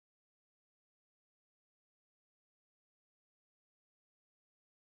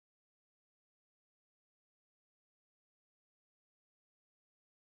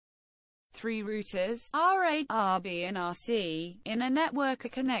Three routers, R8, RB and RC, in a network are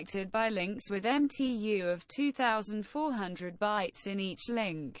connected by links with MTU of 2,400 bytes in each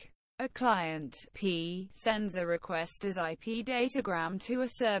link. A client, P, sends a request as IP datagram to a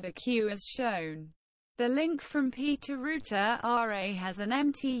server Q as shown. The link from P to router, RA, has an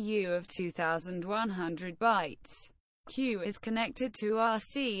MTU of 2,100 bytes. Q is connected to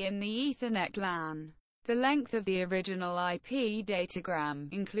RC in the Ethernet LAN. The length of the original IP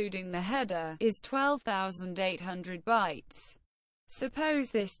datagram, including the header, is 12,800 bytes.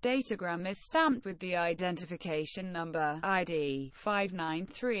 Suppose this datagram is stamped with the identification number, ID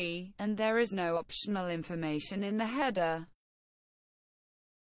 593, and there is no optional information in the header.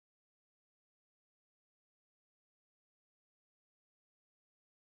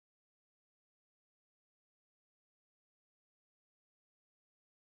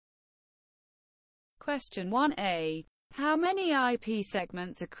 Question 1a. How many IP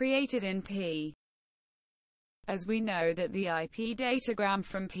segments are created in P? As we know that the IP datagram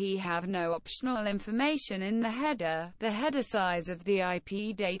from P have no optional information in the header size of the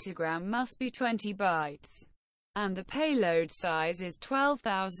IP datagram must be 20 bytes, and the payload size is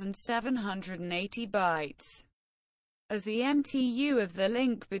 12,780 bytes. As the MTU of the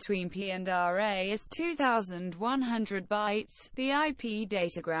link between P and RA is 2,100 bytes, the IP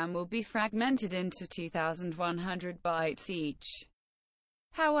datagram will be fragmented into 2,100 bytes each.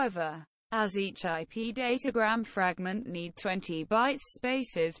 However, as each IP datagram fragment needs 20 bytes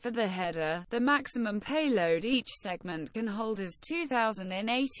spaces for the header, the maximum payload each segment can hold is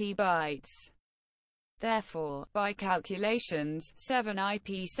 2,080 bytes. Therefore, by calculations, 7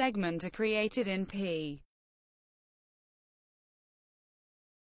 IP segments are created in P.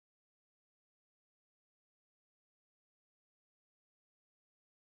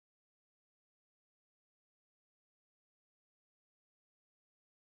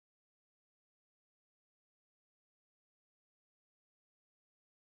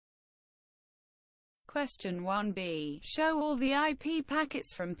 Question 1b. Show all the IP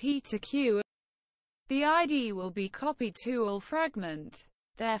packets from P to Q. The ID will be copied to all fragment.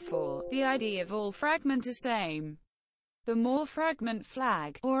 Therefore, the ID of all fragment is same. The more fragment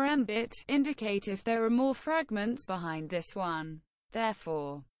flag, or M bit, indicate if there are more fragments behind this one.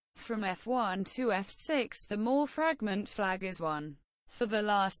 Therefore, from F1 to F6 the more fragment flag is 1. For the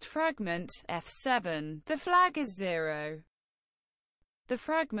last fragment, F7, the flag is 0. The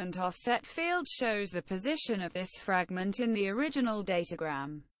fragment offset field shows the position of this fragment in the original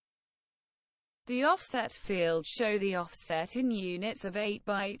datagram. The offset field show the offset in units of 8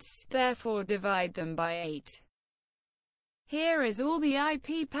 bytes, therefore divide them by 8. Here is all the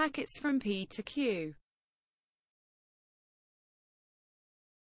IP packets from P to Q.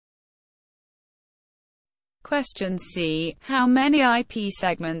 Question C. How many IP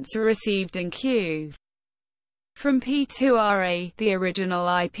segments are received in Q? From P to RA, the original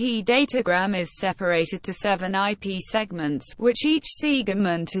IP datagram is separated to 7 IP segments, which each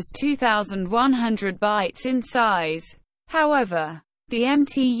segment is 2,100 bytes in size. However, the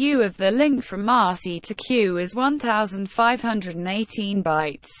MTU of the link from RC to Q is 1,518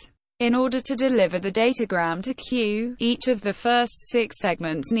 bytes. In order to deliver the datagram to Q, each of the first 6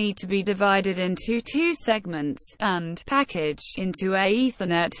 segments need to be divided into 2 segments, and packaged into a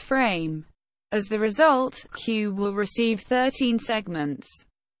Ethernet frame. As the result, Q will receive 13 segments.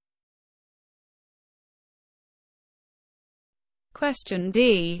 Question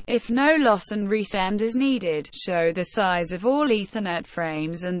D. If no loss and resend is needed, show the size of all Ethernet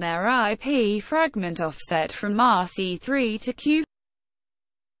frames and their IP fragment offset from RC3 to Q.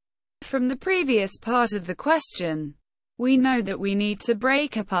 From the previous part of the question, we know that we need to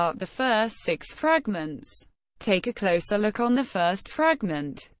break apart the first 6 fragments. Take a closer look on the first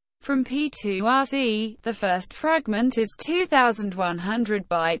fragment. From P to RC, the first fragment is 2,100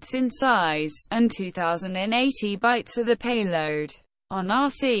 bytes in size, and 2,080 bytes are the payload. On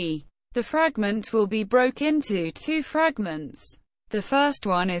RC, the fragment will be broken into 2 fragments. The first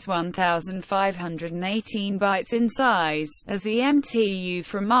one is 1,518 bytes in size, as the MTU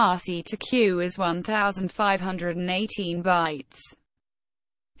from RC to Q is 1,518 bytes.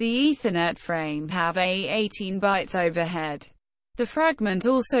 The Ethernet frame have a 18 bytes overhead. The fragment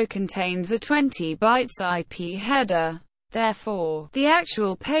also contains a 20 bytes IP header. Therefore, the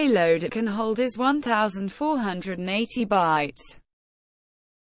actual payload it can hold is 1,480 bytes.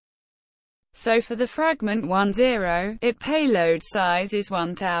 So for the fragment 10, its payload size is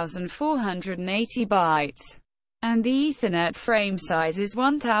 1,480 bytes, and the Ethernet frame size is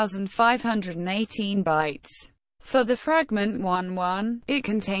 1,518 bytes. For the fragment 11, it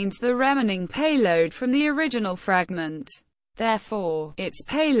contains the remaining payload from the original fragment. Therefore, its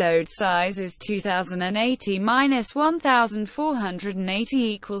payload size is 2080 minus 1480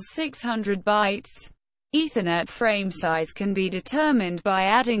 equals 600 bytes. Ethernet frame size can be determined by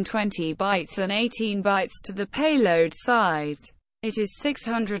adding 20 bytes and 18 bytes to the payload size. It is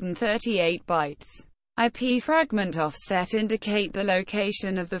 638 bytes. IP fragment offset indicate the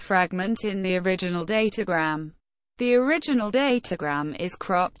location of the fragment in the original datagram. The original datagram is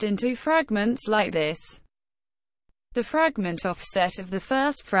cropped into fragments like this. The fragment offset of the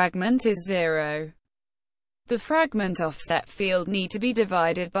first fragment is 0. The fragment offset field need to be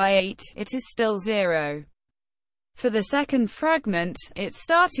divided by 8, it is still 0. For the second fragment, its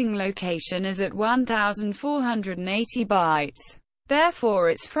starting location is at 1480 bytes. Therefore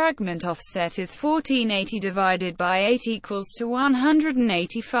its fragment offset is 1480 divided by 8 equals to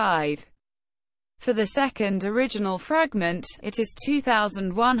 185. For the second original fragment, it is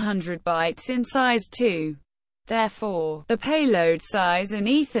 2100 bytes in size 2. Therefore, the payload size and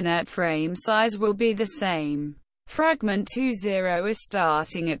Ethernet frame size will be the same. Fragment 20 is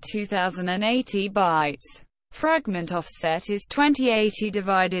starting at 2080 bytes. Fragment offset is 2080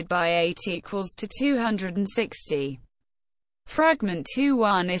 divided by 8 equals to 260. Fragment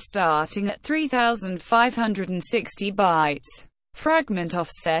 21 is starting at 3560 bytes. Fragment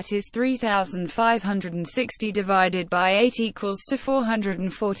offset is 3560 divided by 8 equals to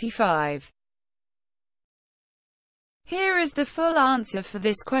 445. Here is the full answer for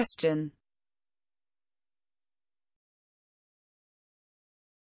this question.